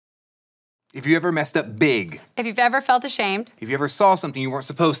If you ever messed up big. If you've ever felt ashamed. If you ever saw something you weren't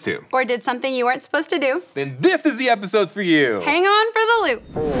supposed to. Or did something you weren't supposed to do. Then this is the episode for you. Hang on for the loop.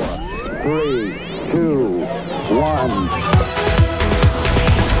 4, 3, 2, 1.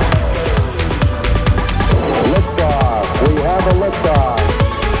 Liftoff. We have a liftoff.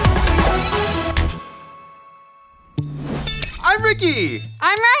 I'm Ricky.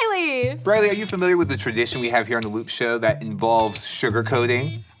 I'm Riley. Riley, are you familiar with the tradition we have here on the Loop Show that involves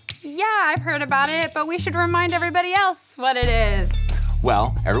sugarcoating? Yeah, I've heard about it, but we should remind everybody else what it is.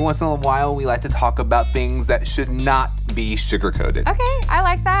 Well, every once in a while, we like to talk about things that should not be sugarcoated. Okay, I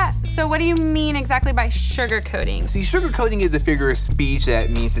like that. So what do you mean exactly by sugarcoating? See, sugarcoating is a figure of speech that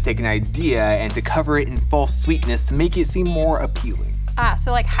means to take an idea and to cover it in false sweetness to make it seem more appealing. Ah,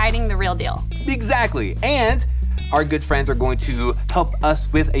 so like hiding the real deal. Exactly. And our good friends are going to help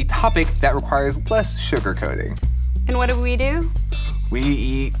us with a topic that requires less sugarcoating. And what do? We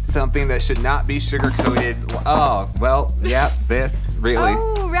eat something that should not be sugar-coated. Oh, well, yeah, this, really.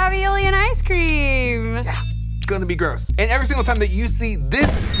 Oh, ravioli and ice cream. Yeah, gonna be gross. And every single time that you see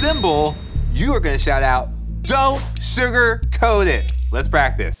this symbol, you are gonna shout out, "Don't sugar-coat it." Let's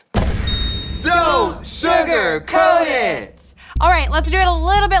practice. Don't sugar-coat it. All right, let's do it a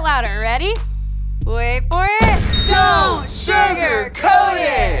little bit louder. Ready? Wait for it. Don't sugar-coat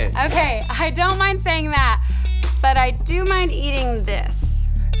it. Okay, I don't mind saying that. But I do mind eating this.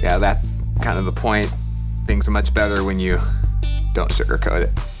 Yeah, that's kind of the point. Things are much better when you don't sugarcoat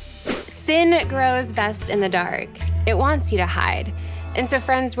it. Sin grows best in the dark. It wants you to hide. And so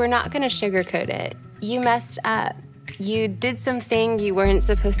friends, we're not gonna sugarcoat it. You messed up. You did something you weren't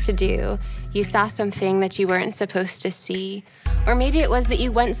supposed to do. You saw something that you weren't supposed to see. Or maybe it was that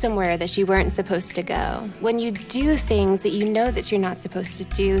you went somewhere that you weren't supposed to go. When you do things that you know that you're not supposed to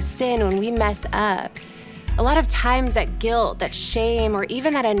do, sin, when we mess up, a lot of times that guilt, that shame, or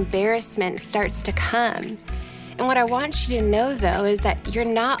even that embarrassment starts to come. And what I want you to know, though, is that you're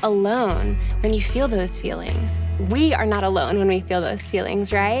not alone when you feel those feelings. We are not alone when we feel those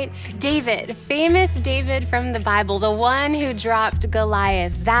feelings, right? David, famous David from the Bible, the one who dropped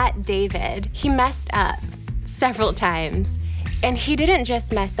Goliath, that David, he messed up several times. And he didn't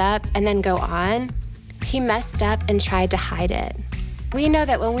just mess up and then go on. He messed up and tried to hide it. We know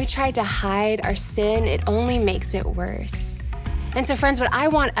that when we try to hide our sin, it only makes it worse. And so friends, what I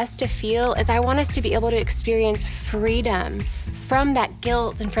want us to feel is I want us to be able to experience freedom from that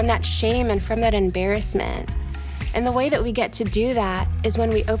guilt and from that shame and from that embarrassment. And the way that we get to do that is when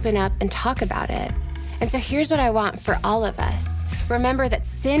we open up and talk about it. And so here's what I want for all of us. Remember that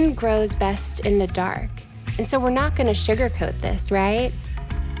sin grows best in the dark. And so we're not gonna sugarcoat this, right?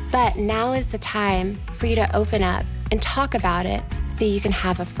 But now is the time for you to open up and talk about it so you can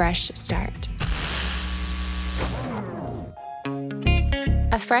have a fresh start.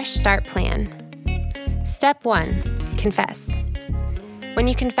 A fresh start plan. Step 1, confess. When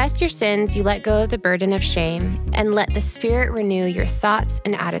you confess your sins, you let go of the burden of shame and let the Spirit renew your thoughts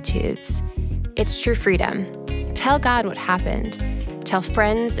and attitudes. It's true freedom. Tell God what happened. Tell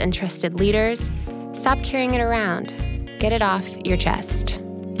friends and trusted leaders. Stop carrying it around. Get it off your chest.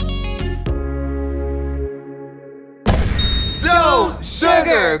 Don't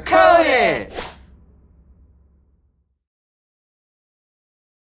sugarcoat it!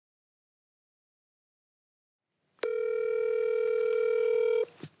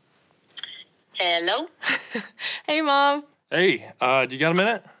 Hello? Hey, Mom. Hey, do you got a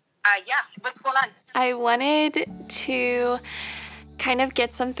minute? Yeah, what's going on? I wanted to kind of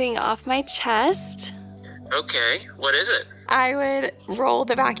get something off my chest. Okay, what is it? I would roll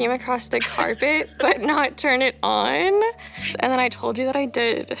the vacuum across the carpet, but not turn it on. And then I told you that I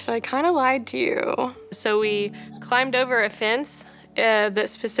did, so I kind of lied to you. So we climbed over a fence that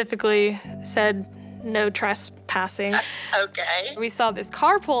specifically said no trespassing. Okay. We saw this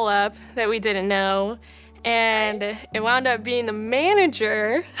car pull up that we didn't know, and it wound up being the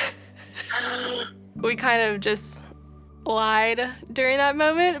manager. We kind of just lied during that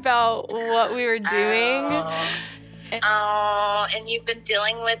moment about what we were doing. Oh, and you've been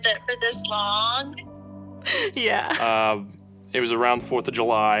dealing with it for this long? Yeah. It was around 4th of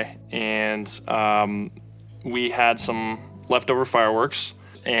July, and we had some leftover fireworks,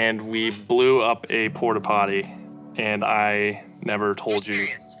 and we blew up a porta potty, and I never told you.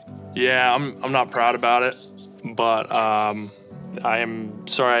 Serious? Yeah, I'm not proud about it, but I am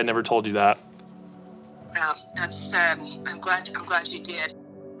sorry I never told you that. That's I'm glad you did.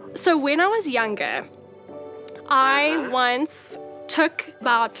 So when I was younger, I once took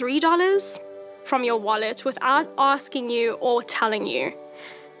about $3 from your wallet without asking you or telling you.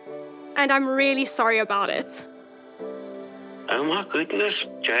 And I'm really sorry about it. Oh my goodness,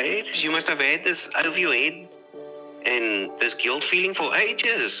 Jade, you must have had this over your head and this guilt feeling for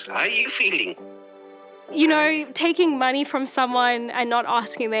ages. How are you feeling? You know, taking money from someone and not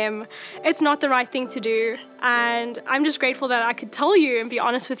asking them, it's not the right thing to do. And I'm just grateful that I could tell you and be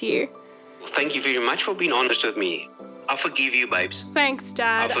honest with you. Well, thank you very much for being honest with me. I forgive you, babes. Thanks,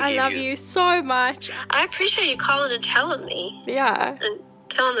 Dad. I love you so much. I appreciate you calling and telling me. Yeah. And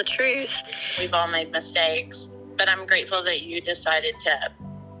telling the truth. We've all made mistakes, but I'm grateful that you decided to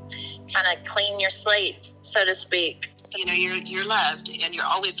kind of clean your slate, so to speak. You know, you're loved, and you're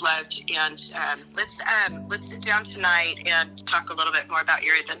always loved. And let's sit down tonight and talk a little bit more about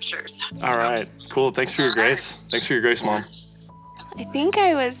your adventures. All right, cool. Thanks for your grace. Thanks for your grace, Mom. I think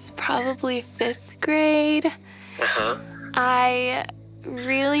I was probably 5th grade. Uh-huh. I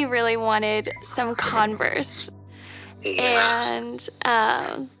really, really wanted some Converse. And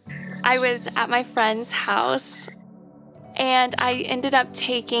I was at my friend's house, and I ended up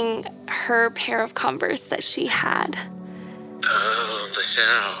taking her pair of Converse that she had. Oh,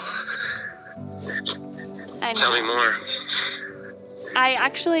 Michelle. I know. Tell me more. I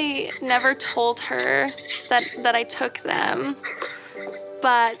actually never told her that I took them,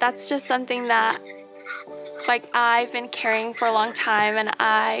 but that's just something that, like, I've been carrying for a long time, and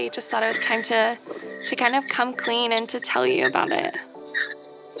I just thought it was time to kind of come clean and to tell you about it.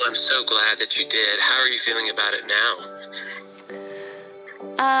 Well, I'm so glad that you did. How are you feeling about it now?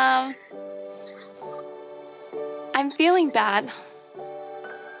 I'm feeling bad.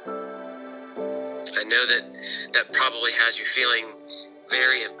 I know that probably has you feeling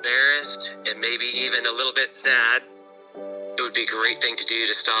very embarrassed and maybe even a little bit sad. It would be a great thing to do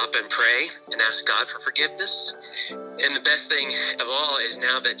to stop and pray and ask God for forgiveness. And the best thing of all is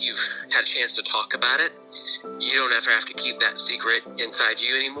now that you've had a chance to talk about it, you don't ever have to keep that secret inside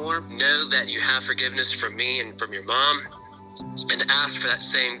you anymore. Know that you have forgiveness from me and from your mom, and to ask for that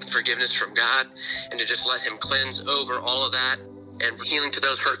same forgiveness from God, and to just let him cleanse over all of that and healing to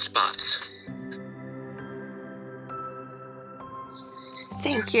those hurt spots.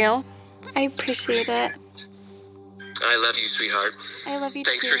 Thank you. I appreciate it. I love you, sweetheart. I love you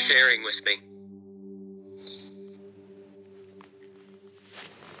Thanks too. for sharing with me.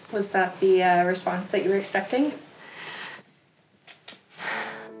 Was that the response that you were expecting?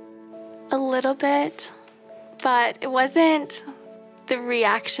 A little bit, but it wasn't the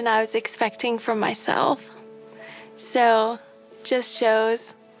reaction I was expecting from myself. So it just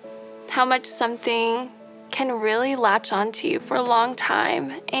shows how much something can really latch onto you for a long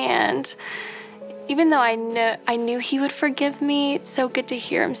time. And even though I knew he would forgive me, it's so good to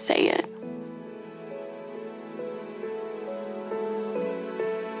hear him say it.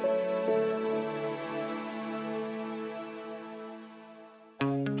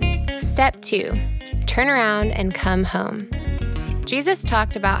 Step 2, turn around and come home. Jesus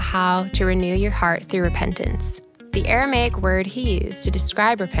talked about how to renew your heart through repentance. The Aramaic word he used to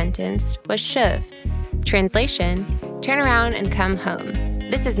describe repentance was shuv. Translation, turn around and come home.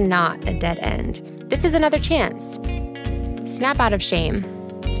 This is not a dead end. This is another chance. Snap out of shame.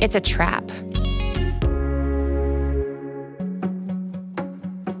 It's a trap.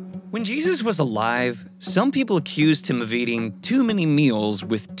 When Jesus was alive, some people accused him of eating too many meals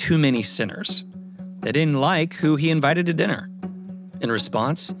with too many sinners. They didn't like who he invited to dinner. In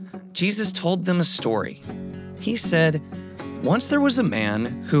response, Jesus told them a story. He said, "Once there was a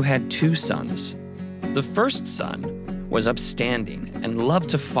man who had 2 sons. The first son was upstanding and loved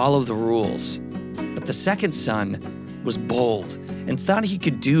to follow the rules. But the second son was bold and thought he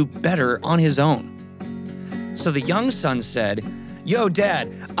could do better on his own. So the young son said, 'Yo,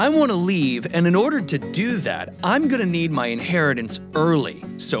 Dad, I want to leave, and in order to do that, I'm going to need my inheritance early,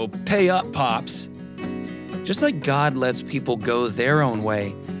 so pay up, Pops.' Just like God lets people go their own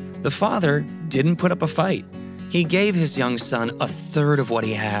way, the father didn't put up a fight. He gave his young son 1/3 of what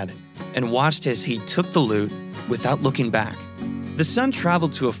he had and watched as he took the loot without looking back. The son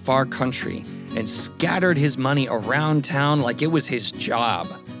traveled to a far country and scattered his money around town like it was his job.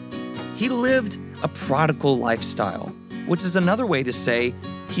 He lived a prodigal lifestyle, which is another way to say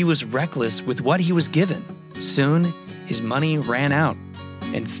he was reckless with what he was given. Soon, his money ran out,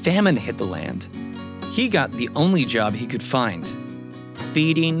 and famine hit the land. He got the only job he could find,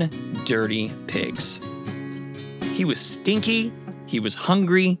 feeding dirty pigs. He was stinky, he was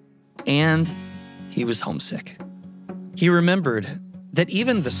hungry, and he was homesick. He remembered that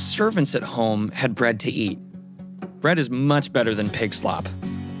even the servants at home had bread to eat. Bread is much better than pig slop.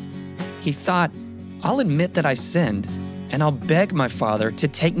 He thought, I'll admit that I sinned, and I'll beg my father to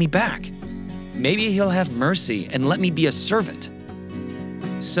take me back. Maybe he'll have mercy and let me be a servant.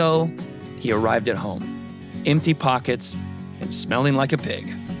 So he arrived at home, empty pockets, and smelling like a pig.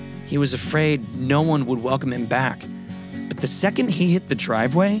 He was afraid no one would welcome him back. But the second he hit the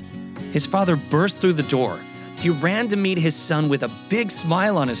driveway, his father burst through the door. He ran to meet his son with a big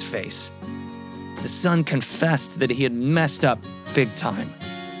smile on his face. The son confessed that he had messed up big time.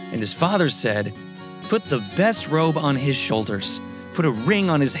 And his father said, "Put the best robe on his shoulders, put a ring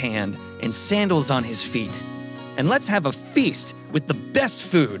on his hand, and sandals on his feet. And let's have a feast with the best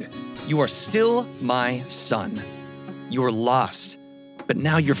food. You are still my son. You were lost, but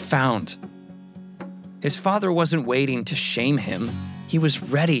now you're found." His father wasn't waiting to shame him. He was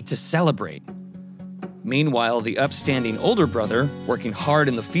ready to celebrate. Meanwhile, the upstanding older brother, working hard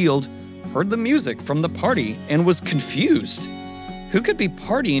in the field, heard the music from the party and was confused. Who could be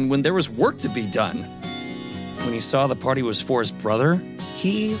partying when there was work to be done? When he saw the party was for his brother,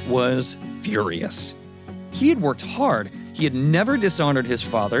 he was furious. He had worked hard. He had never dishonored his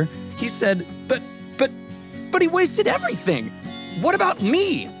father. He said, but he wasted everything. What about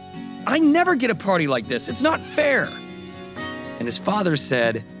me? I never get a party like this. It's not fair. And his father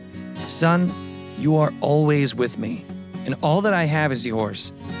said, "Son, you are always with me, and all that I have is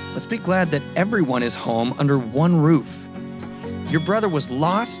yours. Let's be glad that everyone is home under one roof. Your brother was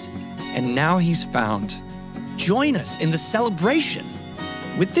lost, and now he's found. Join us in the celebration."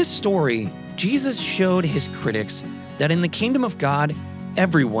 With this story, Jesus showed his critics that in the kingdom of God,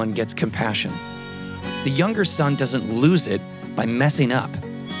 everyone gets compassion. The younger son doesn't lose it by messing up,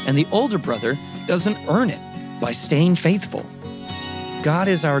 and the older brother doesn't earn it by staying faithful. God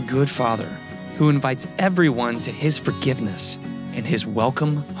is our good Father who invites everyone to his forgiveness and his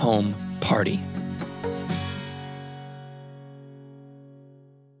welcome home party.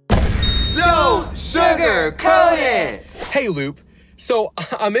 Don't sugarcoat it! Hey, Loop. So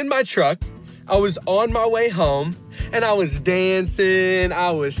I'm in my truck. I was on my way home, and I was dancing,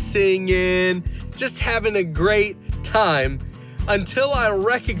 I was singing, just having a great time until I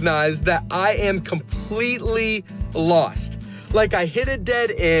recognized that I am completely lost. Like I hit a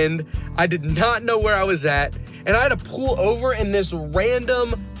dead end, I did not know where I was at, and I had to pull over in this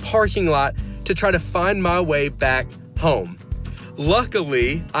random parking lot to try to find my way back home.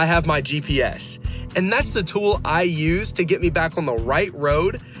 Luckily, I have my GPS, and that's the tool I use to get me back on the right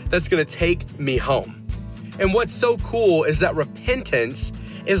road that's gonna take me home. And what's so cool is that repentance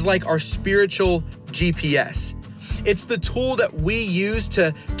is like our spiritual GPS. It's the tool that we use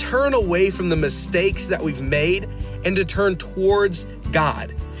to turn away from the mistakes that we've made and to turn towards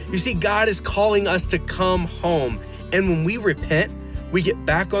God. You see, God is calling us to come home. And when we repent, we get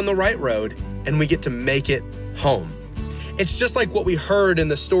back on the right road and we get to make it home. It's just like what we heard in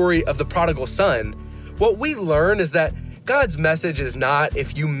the story of the prodigal son. What we learn is that God's message is not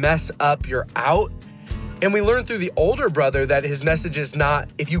if you mess up, you're out. And we learn through the older brother that his message is not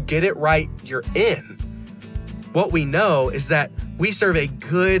if you get it right, you're in. What we know is that we serve a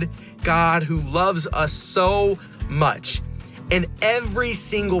good God who loves us so much. And every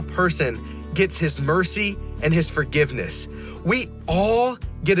single person gets his mercy and his forgiveness. We all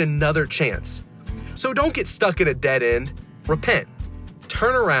get another chance. So don't get stuck in a dead end. Repent,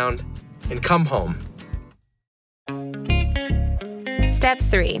 turn around, and come home. Step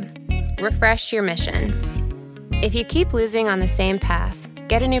 3, refresh your mission. If you keep losing on the same path,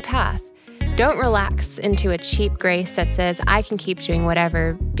 get a new path. Don't relax into a cheap grace that says, I can keep doing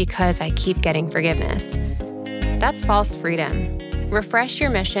whatever because I keep getting forgiveness. That's false freedom. Refresh your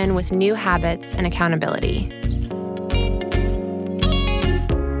mission with new habits and accountability.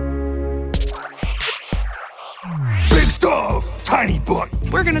 Big stuff, tiny butt.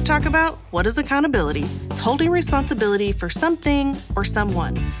 We're going to talk about what is accountability. It's holding responsibility for something or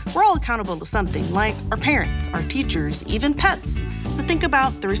someone. We're all accountable to something, like our parents, our teachers, even pets. So think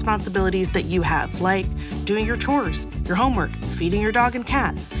about the responsibilities that you have, like doing your chores, your homework, feeding your dog and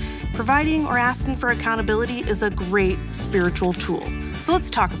cat. Providing or asking for accountability is a great spiritual tool. So let's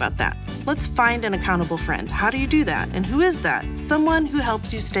talk about that. Let's find an accountable friend. How do you do that? And who is that? Someone who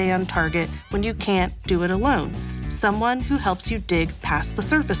helps you stay on target when you can't do it alone. Someone who helps you dig past the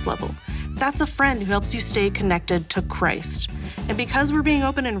surface level. That's a friend who helps you stay connected to Christ. And because we're being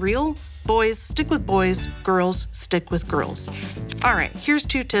open and real, boys stick with boys, girls stick with girls. All right, here's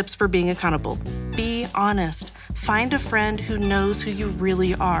 2 tips for being accountable. Be honest. Find a friend who knows who you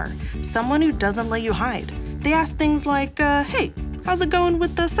really are. Someone who doesn't let you hide. They ask things like, hey, how's it going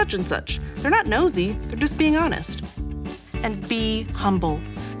with the such and such? They're not nosy, they're just being honest. And be humble.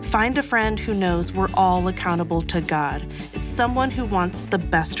 Find a friend who knows we're all accountable to God. It's someone who wants the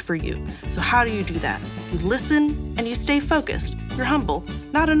best for you. So how do you do that? You listen and you stay focused. You're humble,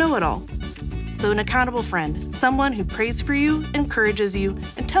 not a know-it-all. So an accountable friend, someone who prays for you, encourages you,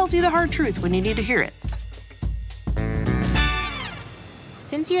 and tells you the hard truth when you need to hear it.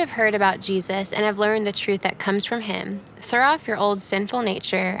 Since you have heard about Jesus and have learned the truth that comes from him, throw off your old sinful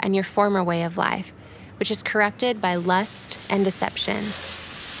nature and your former way of life, which is corrupted by lust and deception.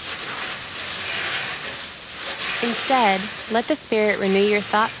 Instead, let the Spirit renew your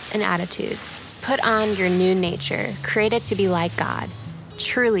thoughts and attitudes. Put on your new nature, created to be like God,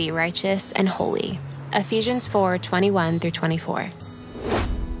 truly righteous and holy. Ephesians 4:21-24.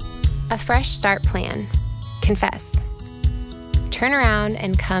 A fresh start plan. Confess. Turn around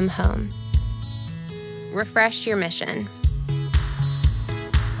and come home. Refresh your mission.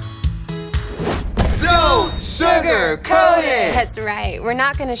 Don't sugarcoat it! That's right. We're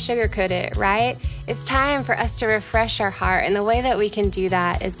not going to sugarcoat it, right? It's time for us to refresh our heart, and the way that we can do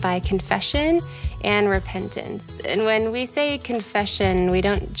that is by confession and repentance. And when we say confession, we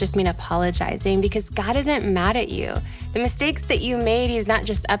don't just mean apologizing, because God isn't mad at you. The mistakes that you made, he's not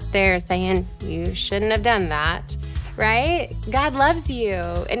just up there saying, you shouldn't have done that, right? God loves you.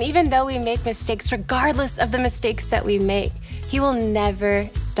 And even though we make mistakes, regardless of the mistakes that we make, he will never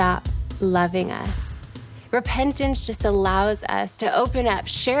stop loving us. Repentance just allows us to open up,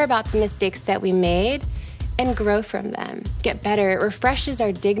 share about the mistakes that we made, and grow from them, get better. It refreshes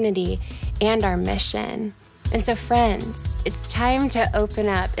our dignity and our mission. And so, friends, it's time to open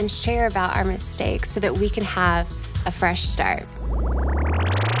up and share about our mistakes so that we can have a fresh start.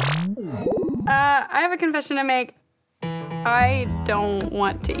 I have a confession to make. I don't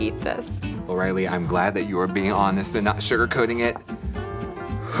want to eat this. Well, Riley, I'm glad that you are being honest and not sugarcoating it.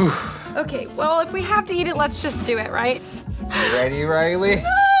 Whew. Okay, well, if we have to eat it, let's just do it, right? You ready, Riley?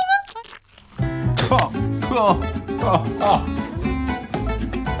 No!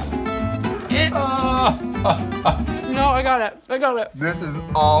 No, I got it. I got it. This is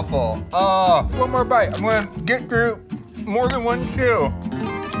awful. One more bite. I'm gonna get through more than one chew.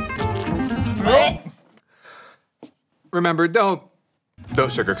 Remember, don't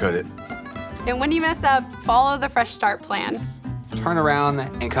sugarcoat it. And when you mess up, follow the fresh start plan. Turn around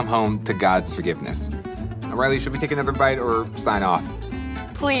and come home to God's forgiveness. Now, Riley, should we take another bite or sign off?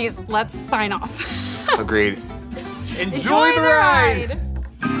 Please, let's sign off. Agreed. Enjoy the ride!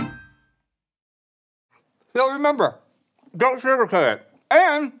 So remember, don't sugarcoat it.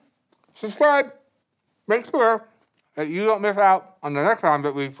 And subscribe. Make sure that you don't miss out on the next time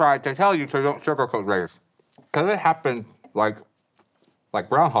that we try to tell you to don't sugarcoat race. Because it happened like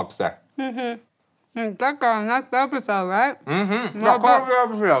Groundhog's Day. That's our next episode, right? Mm-hmm. Not quite the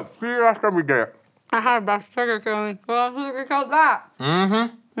episode. See you last time we did it. I had about sugarcoating. Well, sugarcoat that.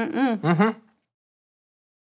 Mm-hmm.